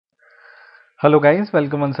Hello guys,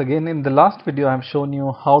 welcome once again. In the last video I have shown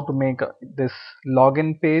you how to make this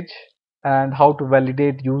login page and how to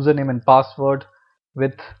validate username and password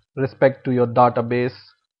with respect to your database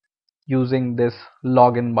using this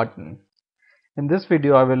login button. In this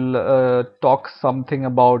video I will talk something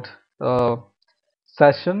about uh,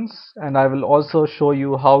 sessions, and I will also show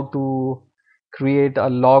you how to create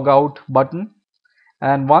a logout button,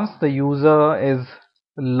 and once the user is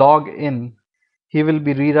logged in he will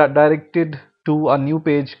be redirected to a new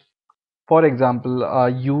page, for example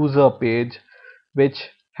a user page which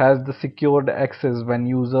has the secured access when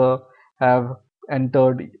user have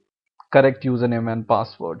entered correct username and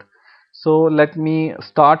password. So let me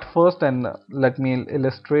start first and let me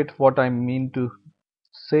illustrate what I mean to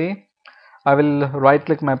say. I will right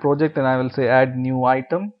click my project and I will say add new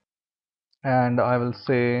item, and I will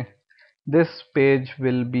say this page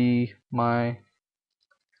will be my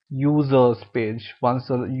users page. Once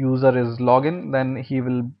the user is login, then he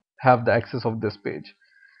will have the access of this page.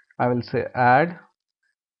 I will say add,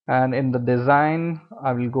 and in the design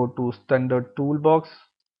I will go to standard toolbox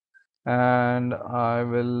and I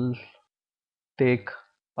will take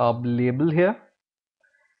a label here,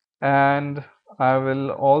 and I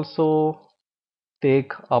will also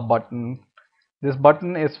take a button. This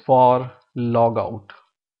button is for logout.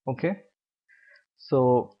 Okay,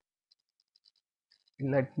 so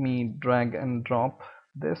let me drag and drop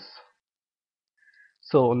this.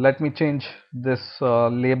 So let me change this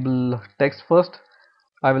label text first.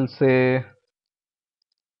 I will say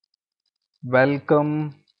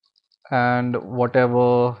welcome and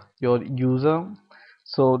whatever your user.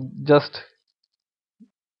 So just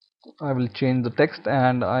I will change the text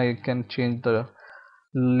and I can change the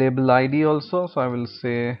label ID also. So I will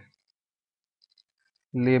say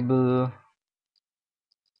label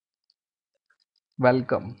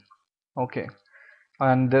welcome. Okay,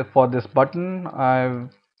 and for this button I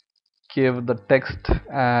give the text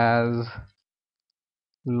as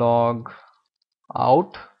log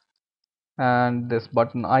out, and this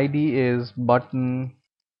button ID is button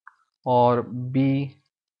or b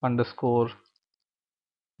underscore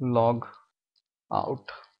log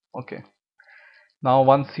out. Okay, now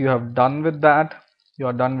once you have done with that,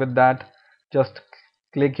 just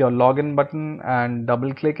click your login button and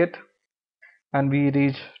double click it, and we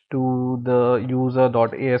reach to the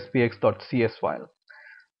user.aspx.cs file.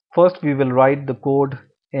 First we will write the code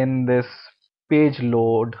in this page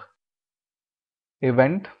load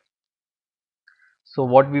event. So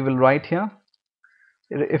what we will write here,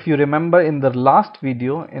 if you remember in the last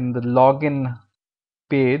video in the login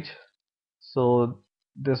page, so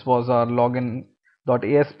this was our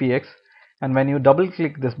login.aspx, and when you double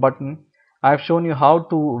click this button I've shown you how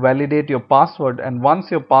to validate your password, and once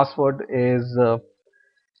your password is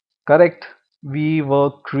correct, we were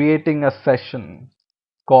creating a session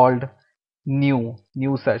called new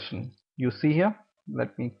session. You see here,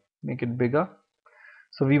 let me make it bigger.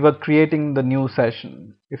 So we were creating the new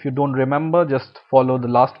session. If you don't remember, just follow the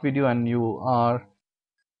last video and you are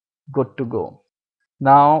good to go.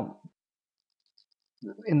 Now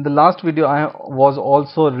in the last video I was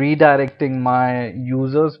also redirecting my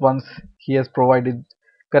users once he has provided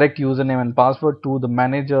correct username and password to the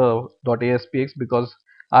manager.aspx, because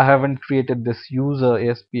I haven't created this user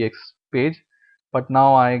aspx page, but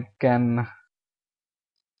now I can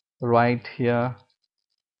write here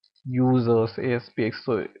users aspx.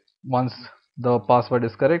 So once the password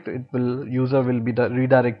is correct, user will be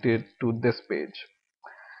redirected to this page.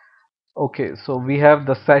 Okay, so we have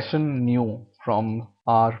the session new from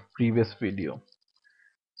our previous video.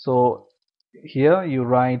 So here you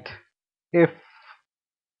write if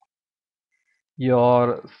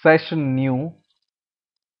your session new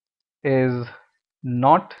is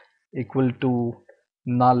not equal to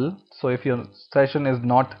null. So if your session is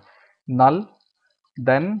not null,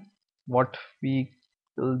 then what we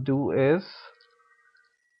will do is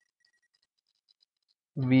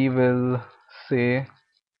we will say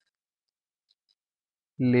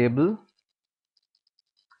label,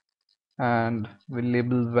 and we'll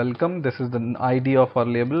label welcome. This is the ID of our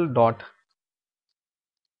label dot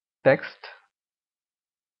text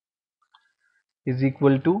is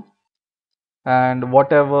equal to, and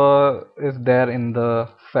whatever is there in the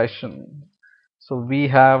session. So we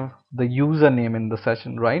have the username in the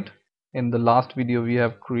session, right? In the last video we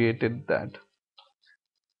have created that.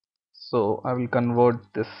 So I will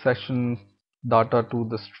convert this session data to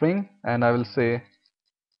the string, and I will say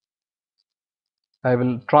I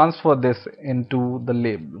will transfer this into the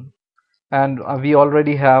label, and we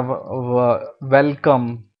already have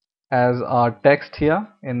welcome as our text here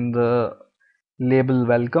in the label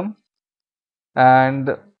welcome, and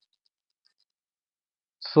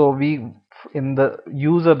So we, in the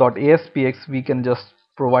user.aspx, we can just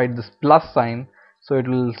provide this plus sign, so it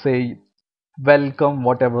will say welcome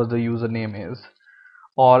whatever the username is,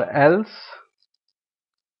 or else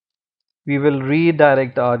we will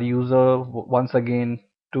redirect our user once again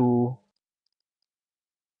to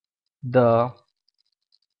the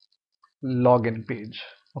login page.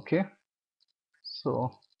 Okay,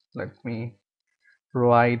 so let me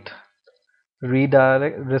write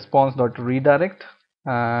redirect response.redirect,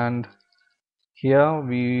 and here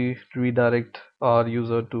we redirect our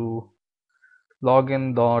user to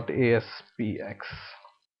login.aspx.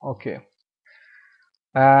 Okay,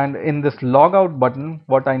 and in this logout button,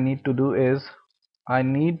 what I need to do is I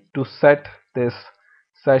need to set this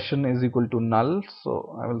session is equal to null.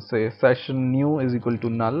 So I will say session new is equal to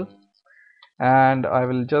null, and I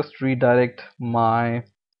will just redirect my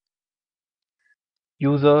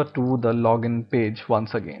user to the login page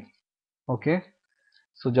once again. Okay,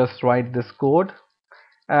 so just write this code.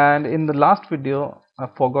 And in the last video I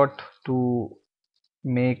forgot to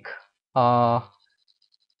make a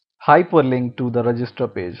hyperlink to the register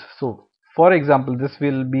page. So for example, this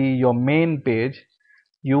will be your main page.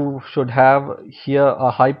 You should have here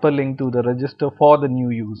a hyperlink to the register for the new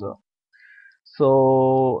user.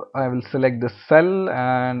 So I will select this cell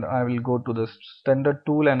and I will go to the standard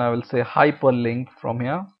tool and I will say hyperlink from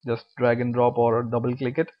here. Just drag and drop or double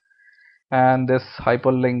click it, and this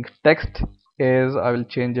hyperlink text is, I will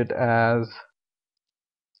change it as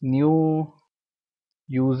new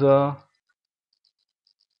user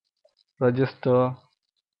register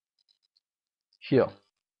here.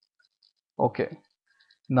 Okay,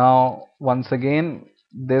 now once again,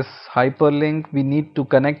 this hyperlink, we need to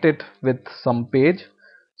connect it with some page.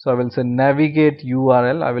 So I will say navigate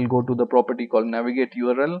URL. I will go to the property called navigate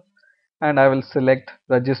URL and I will select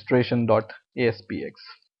registration.aspx.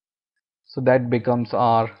 So that becomes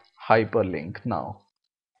our hyperlink. Now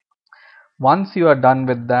once you are done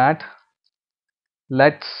with that,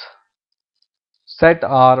 let's set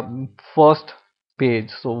our first page.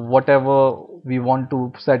 So whatever we want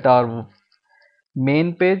to set our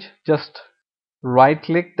main page, just right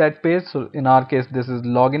click that page. So in our case this is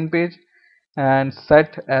login page, and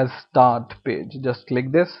set as start page. Just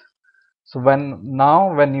click this. So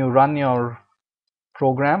when you run your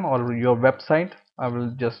program or your website, I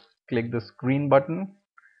will just click this green button.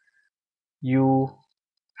 You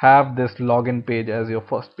have this login page as your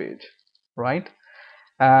first page, right?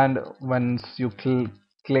 And once you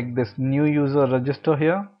click this new user register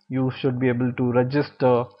here, you should be able to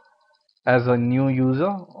register as a new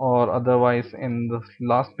user, or otherwise in the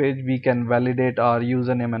last page we can validate our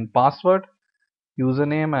username and password.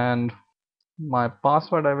 Username and my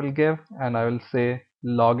password I will give, and I will say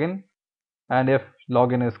login, and if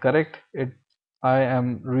login is correct, I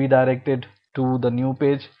am redirected to the new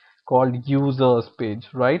page called users page,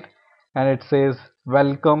 right? And it says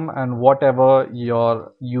welcome and whatever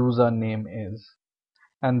your username is,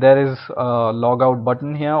 and there is a logout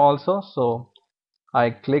button here also. So I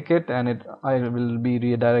click it and I will be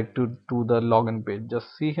redirected to the login page.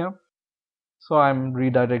 Just see here. So I'm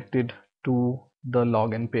redirected to the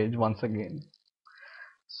login page once again.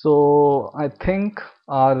 So I think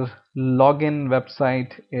our login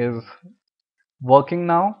website is working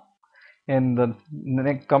now. In the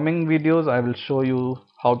next coming videos, I will show you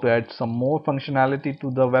how to add some more functionality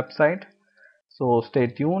to the website. So stay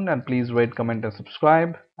tuned and please rate, comment and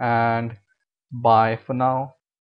subscribe, and bye for now.